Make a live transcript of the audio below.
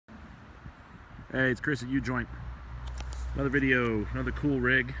Hey, it's Chris at Ujoint. Another video, another cool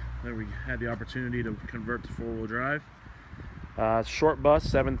rig that we had the opportunity to convert to four-wheel drive. Short bus,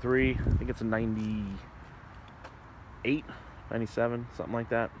 7.3, I think it's a 98, 97, something like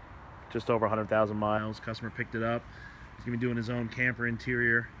that. Just over 100,000 miles. Customer picked it up. He's gonna be doing his own camper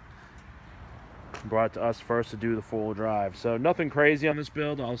interior. Brought it to us first to do the four-wheel drive. So nothing crazy on this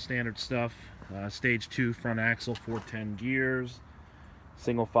build, all standard stuff. Stage 2 front axle, 410 gears,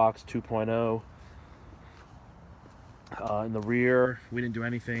 single Fox 2.0. In the rear, we didn't do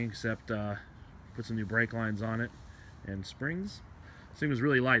anything except put some new brake lines on it and springs. This thing was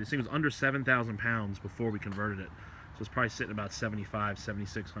really light. This thing was under 7,000 pounds before we converted it. So it's probably sitting about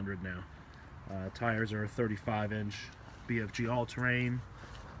 7,600 now. Tires are 35-inch BFG all-terrain,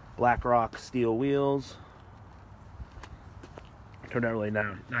 Black Rock steel wheels. Turned out really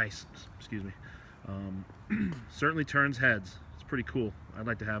nice. Excuse me. Certainly turns heads. It's pretty cool. I'd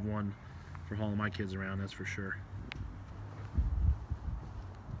like to have one for hauling my kids around, that's for sure.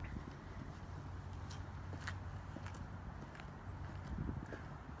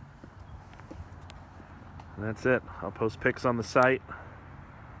 And that's it. I'll post pics on the site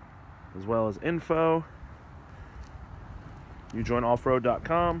as well as info.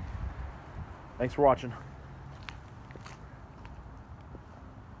 Ujointoffroad.com. Thanks for watching.